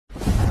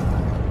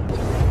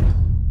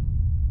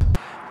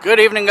Good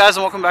evening, guys,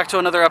 and welcome back to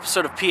another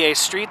episode of PA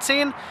Street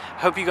Scene.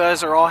 Hope you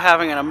guys are all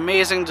having an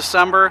amazing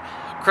December.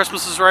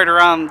 Christmas is right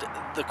around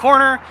the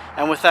corner,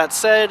 and with that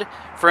said,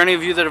 for any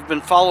of you that have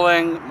been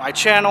following my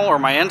channel or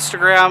my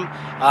Instagram,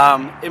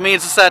 it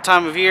means it's that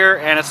time of year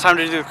and it's time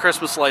to do the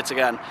Christmas lights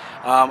again.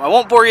 I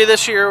won't bore you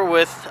this year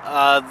with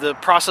the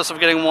process of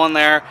getting one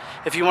there.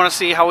 If you want to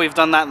see how we've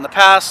done that in the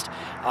past,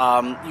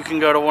 you can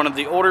go to one of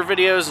the older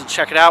videos and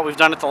check it out. We've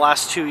done it the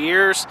last 2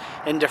 years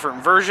in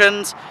different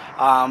versions.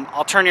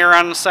 I'll turn you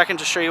around in a second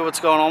to show you what's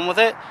going on with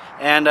it,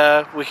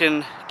 and we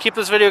can keep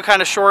this video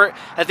kind of short.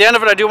 At the end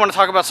of it, I do want to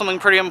talk about something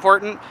pretty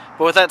important,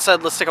 but with that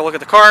said, let's take a look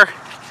at the car.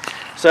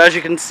 So as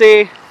you can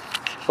see,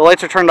 the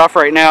lights are turned off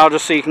right now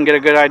just so you can get a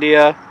good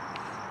idea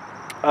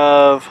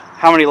of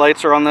how many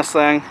lights are on this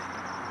thing.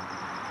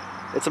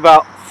 It's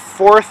about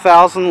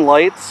 4,000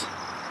 lights,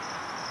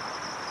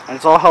 and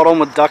it's all held on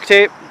with duct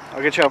tape.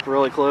 I'll get you up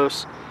really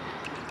close.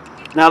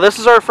 Now this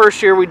is our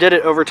first year we did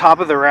it over top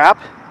of the wrap.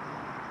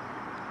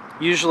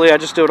 Usually I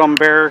just do it on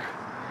bare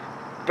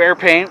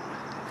paint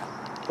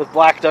with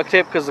black duct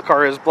tape because the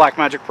car is black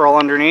magic pearl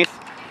underneath.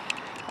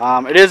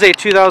 It is a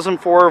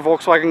 2004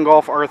 Volkswagen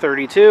Golf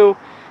R32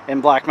 in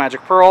black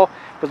magic pearl,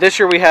 but this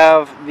year we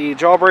have the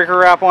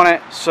jawbreaker wrap on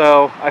it,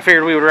 so I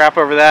figured we would wrap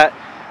over that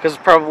because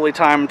it's probably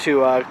time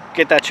to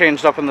get that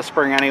changed up in the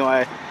spring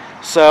anyway.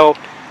 So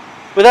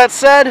with that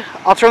said,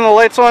 I'll turn the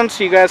lights on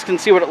so you guys can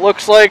see what it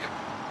looks like.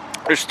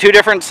 There's two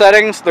different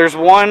settings. There's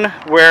one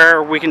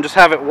where we can just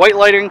have it white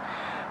lighting,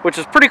 which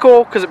is pretty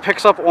cool because it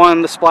picks up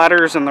on the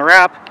splatters in the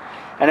wrap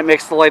and it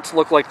makes the lights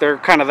look like they're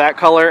kind of that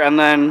color, and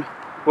then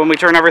when we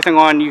turn everything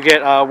on, you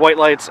get white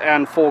lights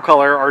and full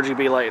color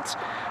RGB lights.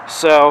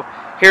 So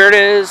here it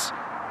is,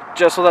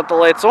 just without the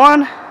lights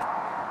on.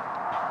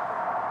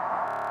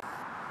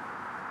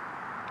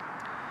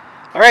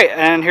 Alright,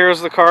 and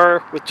here's the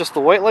car with just the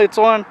white lights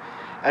on.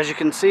 As you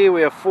can see,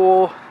 we have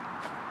full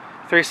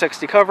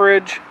 360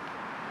 coverage.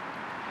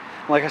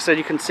 Like I said,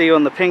 you can see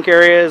on the pink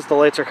areas, the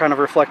lights are kind of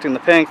reflecting the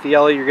pink. The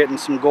yellow, you're getting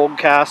some gold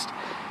cast.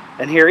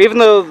 And here, even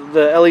though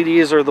the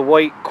LEDs are the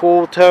white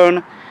cool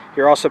tone,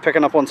 you're also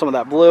picking up on some of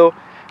that blue.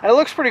 And it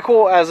looks pretty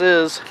cool as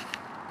is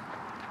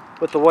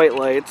with the white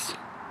lights.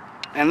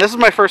 And this is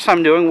my first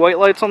time doing white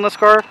lights on this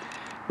car.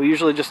 We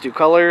usually just do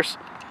colors,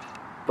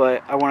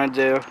 but I wanted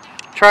to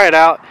try it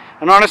out.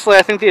 And honestly,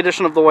 I think the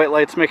addition of the white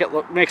lights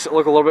makes it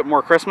look a little bit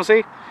more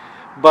Christmassy.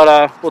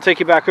 But we'll take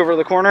you back over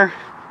the corner.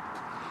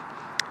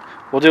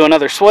 We'll do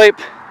another swipe,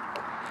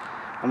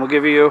 and we'll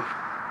give you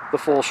the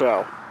full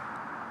show.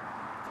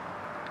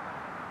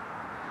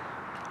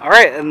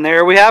 Alright, and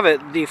there we have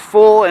it, the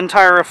full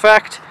entire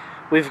effect.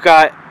 We've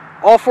got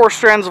all 4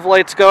 strands of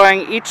lights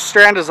going. Each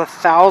strand is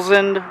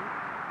 1,000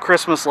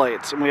 Christmas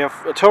lights, and we have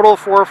a total of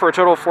 4 for a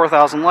total of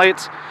 4,000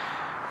 lights.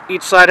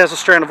 Each side has a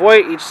strand of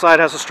white, each side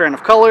has a strand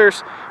of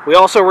colors. We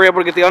also were able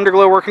to get the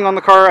underglow working on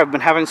the car. I've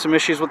been having some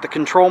issues with the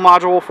control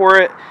module for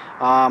it.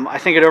 I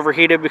think it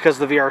overheated because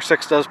the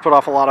VR6 does put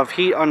off a lot of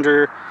heat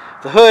under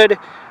the hood.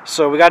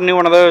 So we got a new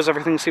one of those.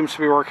 Everything seems to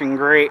be working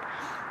great.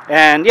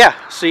 And yeah,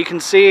 so you can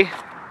see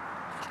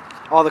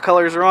all the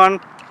colors are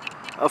on.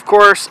 Of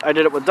course, I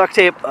did it with duct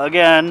tape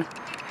again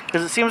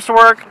because it seems to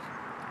work.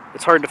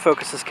 It's hard to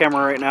focus this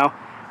camera right now.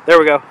 There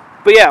we go.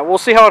 But yeah, we'll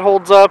see how it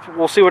holds up.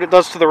 We'll see what it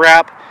does to the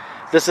wrap.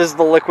 This is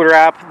the liquid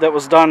wrap that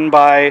was done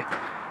by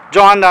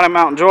John down at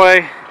Mountain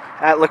Joy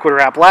at Liquid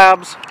Wrap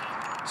Labs.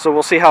 So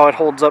we'll see how it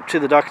holds up to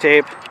the duct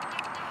tape.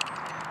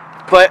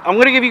 But I'm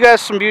going to give you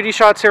guys some beauty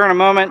shots here in a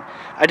moment.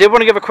 I did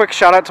want to give a quick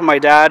shout out to my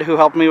dad who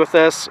helped me with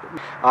this.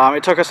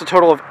 It took us a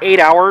total of 8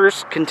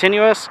 hours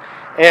continuous,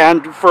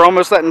 and for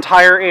almost that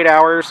entire 8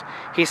 hours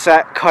he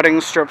sat cutting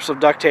strips of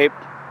duct tape.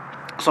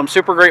 So I'm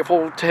super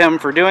grateful to him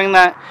for doing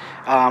that.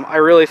 I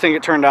really think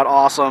it turned out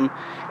awesome.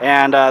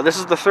 And this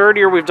is the 3rd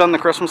year we've done the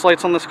Christmas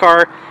lights on this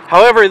car.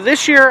 However,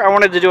 this year I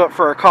wanted to do it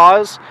for a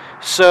cause.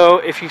 So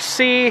if you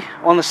see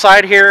on the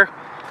side here,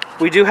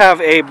 we do have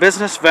a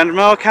business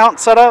Venmo account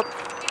set up.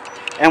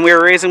 And we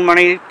are raising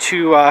money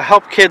to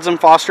help kids in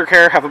foster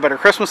care have a better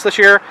Christmas this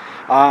year.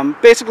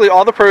 Basically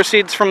all the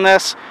proceeds from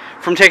this,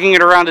 from taking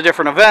it around to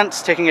different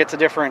events, taking it to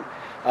different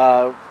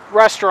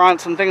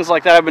restaurants and things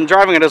like that. I've been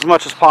driving it as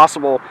much as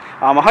possible.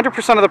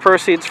 100% of the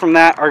proceeds from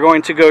that are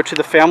going to go to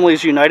the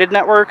Families United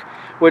Network,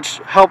 which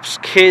helps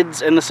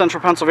kids in the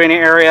central Pennsylvania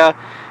area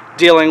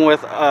dealing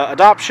with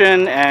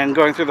adoption and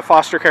going through the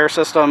foster care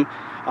system.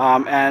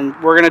 And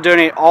we're going to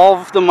donate all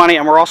of the money,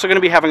 and we're also going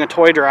to be having a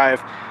toy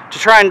drive to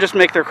try and just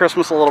make their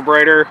Christmas a little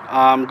brighter.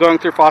 Going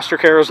through foster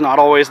care is not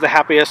always the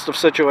happiest of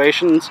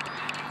situations,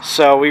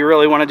 so we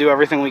really want to do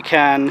everything we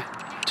can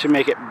to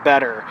make it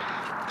better.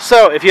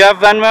 So if you have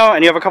Venmo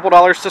and you have a couple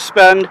dollars to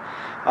spend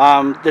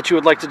that you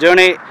would like to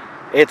donate,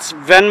 it's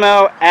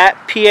Venmo at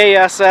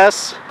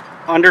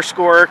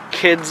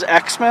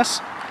PASS_KidsXmas.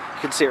 You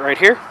can see it right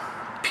here.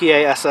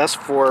 PASS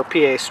for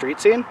PA Street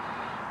Scene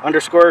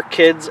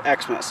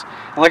 _KidsXmas.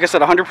 And like I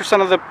said,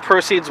 100% of the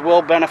proceeds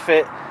will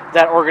benefit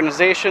that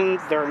organization.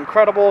 They're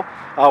incredible.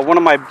 One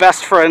of my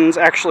best friends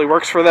actually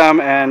works for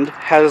them and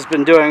has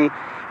been doing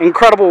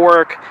incredible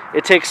work.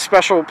 It takes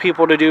special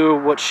people to do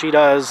what she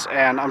does,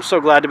 and I'm so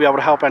glad to be able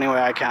to help any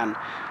way I can.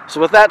 So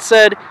with that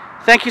said,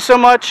 thank you so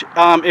much.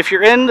 If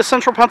you're in the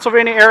central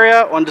Pennsylvania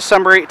area on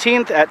December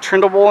 18th at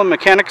Trindlebowl in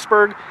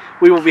Mechanicsburg,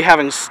 we will be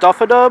having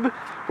Stuff-A-Dub,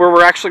 where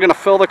we're actually going to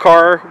fill the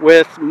car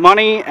with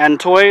money and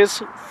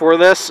toys for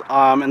this,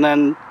 and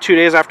then 2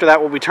 days after that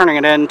we'll be turning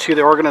it in to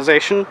the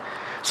organization.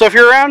 So if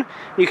you're around,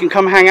 you can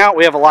come hang out.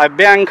 We have a live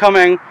band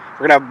coming.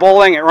 We're going to have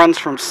bowling. It runs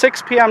from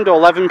 6 p.m. to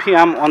 11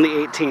 p.m. on the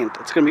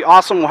 18th. It's going to be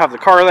awesome. We'll have the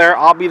car there.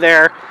 I'll be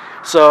there.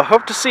 So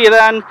hope to see you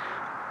then.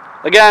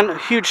 Again,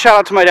 huge shout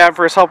out to my dad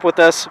for his help with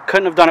this.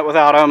 Couldn't have done it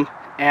without him.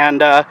 And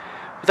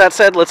with that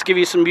said, let's give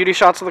you some beauty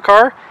shots of the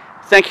car.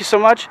 Thank you so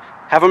much.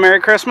 Have a Merry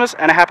Christmas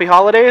and a Happy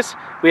Holidays.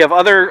 We have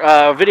other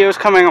videos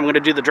coming. I'm going to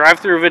do the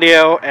drive-through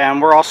video,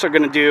 and we're also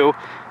going to do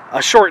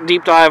a short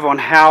deep dive on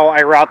how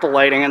I route the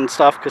lighting and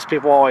stuff, because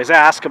people always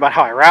ask about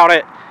how I route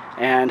it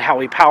and how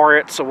we power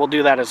it, so we'll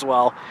do that as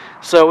well.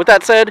 So with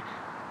that said,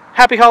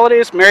 Happy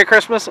Holidays, Merry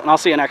Christmas, and I'll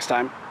see you next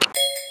time.